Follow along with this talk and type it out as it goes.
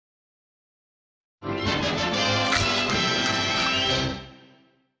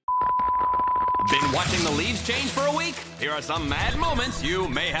Been watching the leaves change for a week? Here are some mad moments you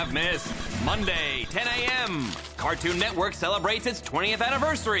may have missed. Monday, 10 a.m. Cartoon Network celebrates its 20th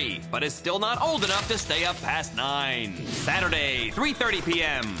anniversary, but is still not old enough to stay up past 9. Saturday, 3:30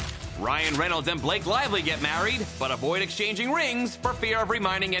 p.m. Ryan Reynolds and Blake Lively get married, but avoid exchanging rings for fear of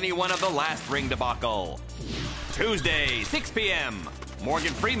reminding anyone of the last ring debacle. Tuesday, 6 p.m.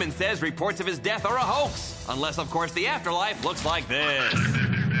 Morgan Freeman says reports of his death are a hoax, unless, of course, the afterlife looks like this.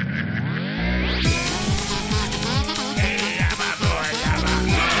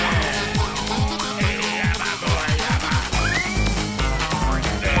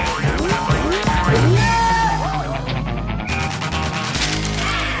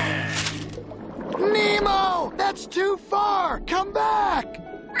 Nemo! That's too far! Come back!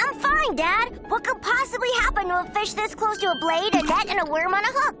 I'm fine, Dad. What could possibly happen to a fish this close to a blade, a net, and a worm on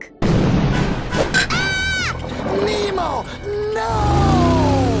a hook? Ah! Nemo! No!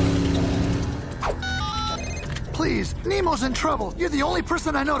 Please, Nemo's in trouble. You're the only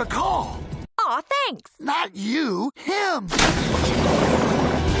person I know to call. Aw, thanks. Not you, him.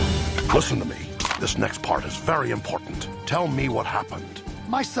 Listen to me. This next part is very important. Tell me what happened.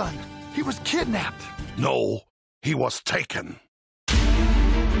 My son, he was kidnapped. No, he was taken.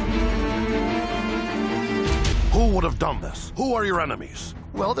 Who would have done this? Who are your enemies?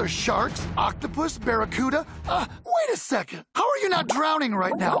 Well, there's sharks, octopus, barracuda. Wait a second. How are you not drowning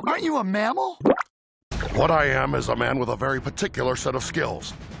right now? Aren't you a mammal? What I am is a man with a very particular set of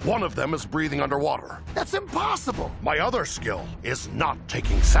skills. One of them is breathing underwater. That's impossible. My other skill is not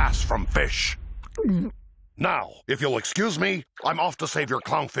taking sass from fish. Now, if you'll excuse me, I'm off to save your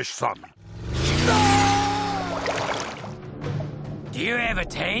clownfish son. Do you have a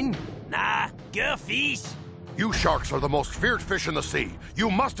 10? Nah, go fish. You sharks are the most feared fish in the sea.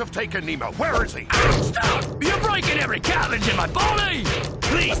 You must have taken Nemo. Where is he? Stop! You're breaking every cartilage in my body!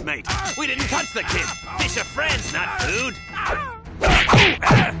 Please, mate. We didn't touch the kid. Fish are friends, not food.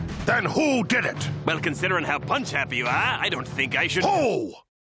 Then who did it? Well, considering how punch-happy you are, I don't think I should... Who?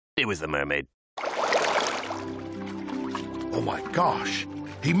 It was the mermaid. Oh my gosh.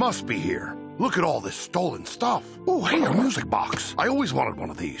 He must be here. Look at all this stolen stuff. Oh, hey, a music box. I always wanted one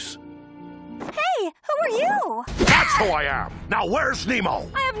of these. Hey, who are you? That's who I am. Now, where's Nemo?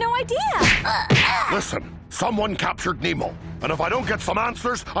 I have no idea. Listen, someone captured Nemo. And if I don't get some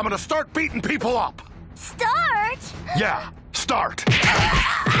answers, I'm gonna start beating people up. Start? Yeah, start. Wait,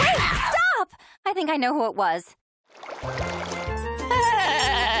 stop! I think I know who it was.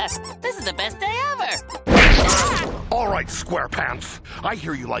 This is the best day ever. All right, SquarePants. I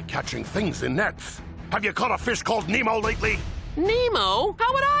hear you like catching things in nets. Have you caught a fish called Nemo lately? Nemo?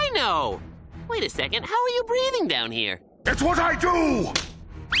 How would I know? Wait a second, how are you breathing down here? It's what I do!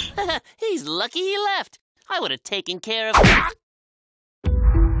 He's lucky he left. I would have taken care of...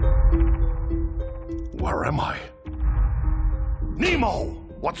 Where am I? Nemo!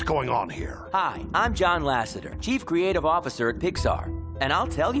 What's going on here? Hi, I'm John Lasseter, Chief Creative Officer at Pixar. And I'll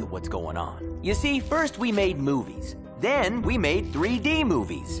tell you what's going on. You see, first we made movies. Then we made 3D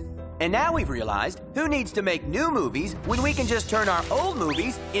movies. And now we've realized, who needs to make new movies when we can just turn our old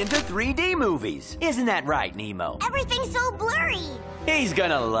movies into 3D movies? Isn't that right, Nemo? Everything's so blurry. He's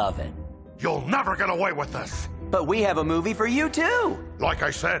gonna love it. You'll never get away with this. But we have a movie for you, too. Like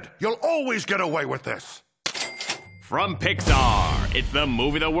I said, you'll always get away with this. From Pixar, it's the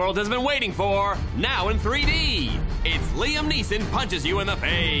movie the world has been waiting for, now in 3D. It's Liam Neeson punches you in the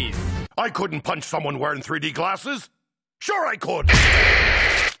face. I couldn't punch someone wearing 3D glasses. Sure I could.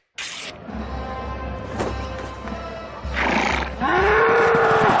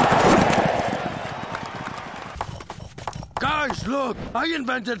 Guys, look! I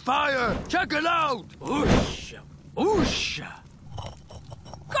invented fire! Check it out! Oosh! Oosh!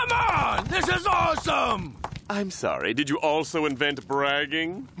 Come on! This is awesome! I'm sorry, did you also invent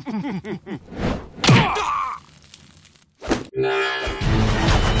bragging?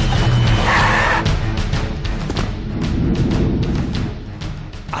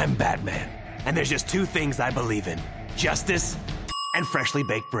 I'm Batman, and there's just two things I believe in: justice and freshly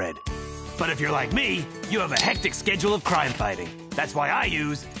baked bread. But if you're like me, you have a hectic schedule of crime fighting. That's why I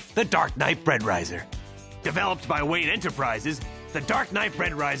use the Dark Knight Bread Riser. Developed by Wayne Enterprises, the Dark Knight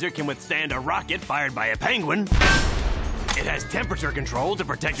Bread Riser can withstand a rocket fired by a penguin. It has temperature control to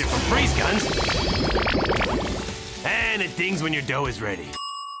protect it from freeze guns. And it dings when your dough is ready.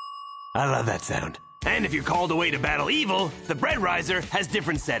 I love that sound. And if you're called away to battle evil, the Bread Riser has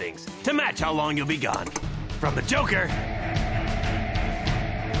different settings to match how long you'll be gone. From the Joker...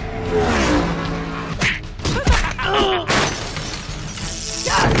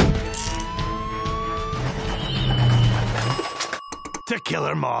 to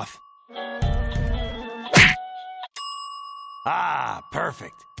Killer Moth. Ah,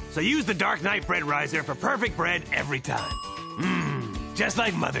 perfect. So use the Dark Knight bread riser for perfect bread every time. Just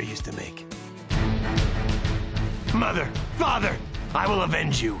like Mother used to make. Mother, Father, I will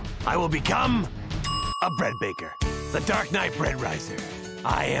avenge you. I will become a bread baker. The Dark Knight bread riser.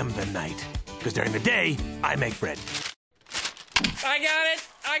 I am the knight. Because during the day, I make bread. I got it!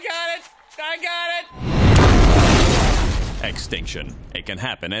 I got it! I got it! Extinction. It can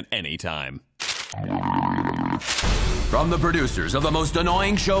happen at any time. From the producers of the most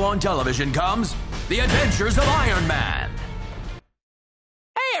annoying show on television comes The Adventures of Iron Man.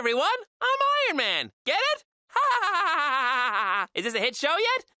 Hey, everyone! I'm Iron Man. Get it? Ha ha ha ha ha! Is this a hit show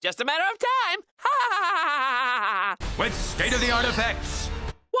yet? Just a matter of time. Ha ha ha ha! With state-of-the-art effects.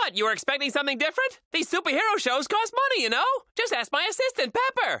 What, you were expecting something different? These superhero shows cost money, you know? Just ask my assistant,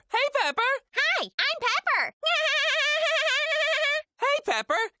 Pepper. Hey, Pepper. Hi, I'm Pepper. Hey,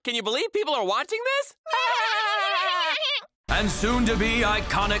 Pepper. Can you believe people are watching this? And soon-to-be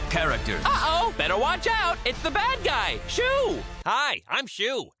iconic characters. Uh-oh, better watch out. It's the bad guy, Shoo. Hi, I'm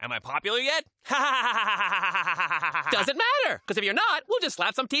Shoo. Am I popular yet? Doesn't matter, because if you're not, we'll just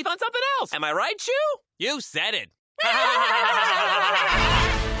slap some teeth on something else. Am I right, Shoo? You said it.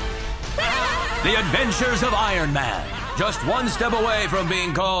 The Adventures of Iron Man. Just one step away from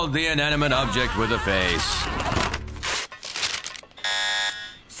being called the inanimate object with a face.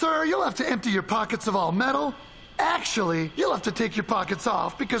 Sir, you'll have to empty your pockets of all metal. Actually, you'll have to take your pockets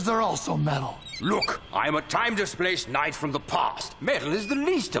off because they're also metal. Look, I'm a time-displaced knight from the past. Metal is the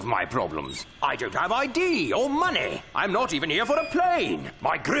least of my problems. I don't have ID or money. I'm not even here for a plane.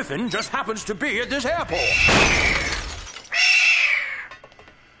 My griffin just happens to be at this airport.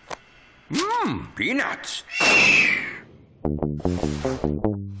 Peanuts.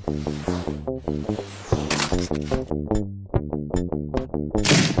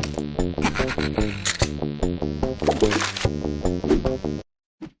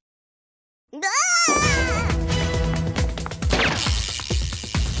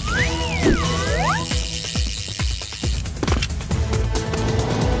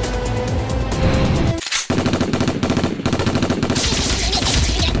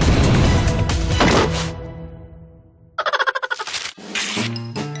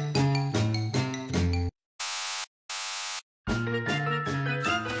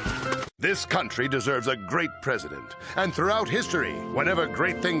 This country deserves a great president. And throughout history, whenever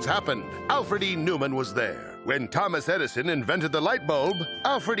great things happened, Alfred E. Newman was there. When Thomas Edison invented the light bulb,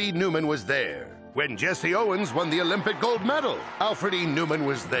 Alfred E. Newman was there. When Jesse Owens won the Olympic gold medal, Alfred E. Newman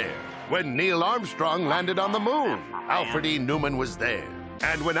was there. When Neil Armstrong landed on the moon, Alfred E. Newman was there.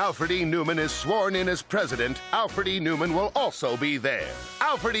 And when Alfred E. Newman is sworn in as president, Alfred E. Newman will also be there.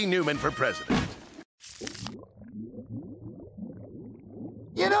 Alfred E. Newman for president.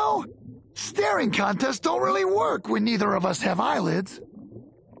 You know, staring contests don't really work when neither of us have eyelids.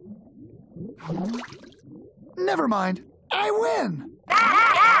 Never mind. I win.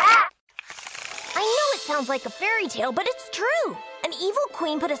 I know it sounds like a fairy tale, but it's true. An evil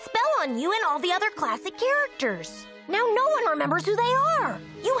queen put a spell on you and all the other classic characters. Now no one remembers who they are.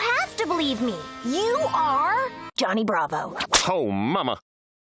 You have to believe me. You are Johnny Bravo. Oh, mama.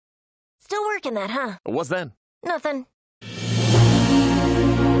 Still working that, huh? What's that? Nothing.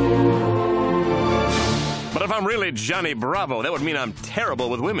 But if I'm really Johnny Bravo, that would mean I'm terrible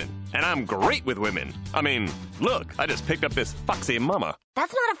with women. And I'm great with women. I mean, look, I just picked up this foxy mama.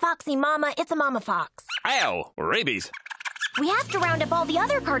 That's not a foxy mama, it's a mama fox. Ow, rabies. We have to round up all the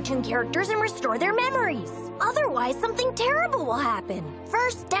other cartoon characters and restore their memories. Otherwise, something terrible will happen.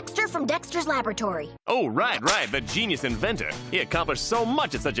 First, Dexter from Dexter's Laboratory. Oh, right, the genius inventor. He accomplished so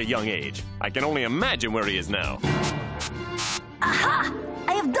much at such a young age. I can only imagine where he is now. Aha!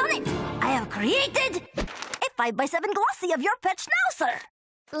 I have done it! I have created a 5x7 glossy of your pet schnauzer.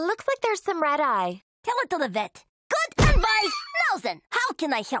 Looks like there's some red eye. Tell it to the vet. Good advice, Schnauzen. How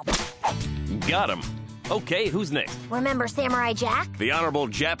can I help? Got him. Okay, who's next? Remember Samurai Jack? The honorable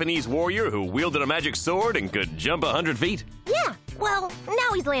Japanese warrior who wielded a magic sword and could jump 100 feet? Yeah, well,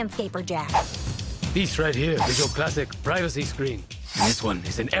 now he's Landscaper Jack. This right here is your classic privacy screen. And this one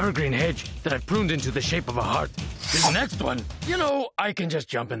is an evergreen hedge that I've pruned into the shape of a heart. This next one, you know, I can just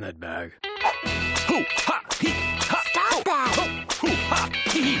jump in that bag. Stop that!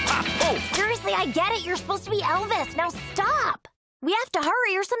 Seriously, I get it. You're supposed to be Elvis. Now stop! We have to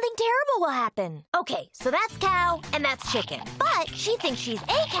hurry or something terrible will happen. Okay, so that's cow and that's chicken. But she thinks she's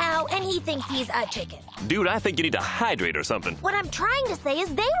a cow and he thinks he's a chicken. Dude, I think you need to hydrate or something. What I'm trying to say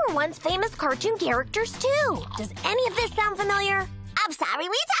is they were once famous cartoon characters too. Does any of this sound familiar? I'm sorry,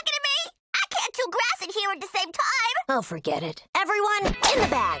 were you talking to me? I can't chew grass in here at the same time. Oh, forget it. Everyone, in the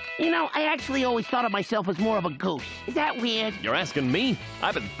bag. You know, I actually always thought of myself as more of a goose. Is that weird? You're asking me?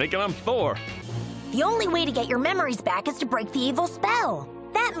 I've been thinking I'm Thor. The only way to get your memories back is to break the evil spell.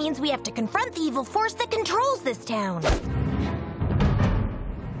 That means we have to confront the evil force that controls this town.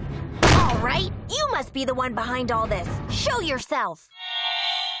 All right, you must be the one behind all this. Show yourself.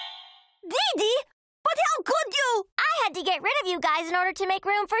 Dee Dee? But how could you? I had to get rid of you guys in order to make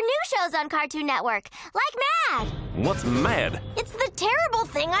room for new shows on Cartoon Network, like Mad. What's mad? It's the terrible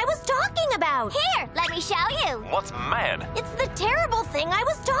thing I was talking about. Here, let me show you. What's mad? It's the terrible thing I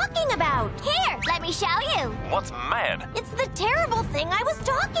was talking about. Here, let me show you. What's mad? It's the terrible thing I was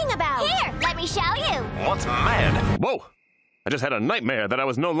talking about. Here, let me show you. What's mad? Whoa! I just had a nightmare that I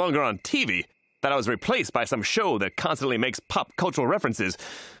was no longer on TV. That I was replaced by some show that constantly makes pop cultural references,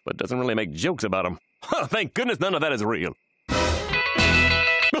 but doesn't really make jokes about them. Huh, thank goodness none of that is real.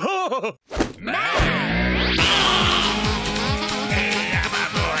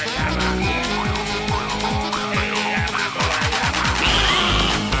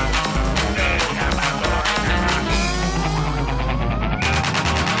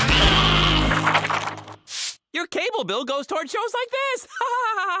 Your cable bill goes toward shows like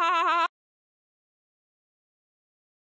this.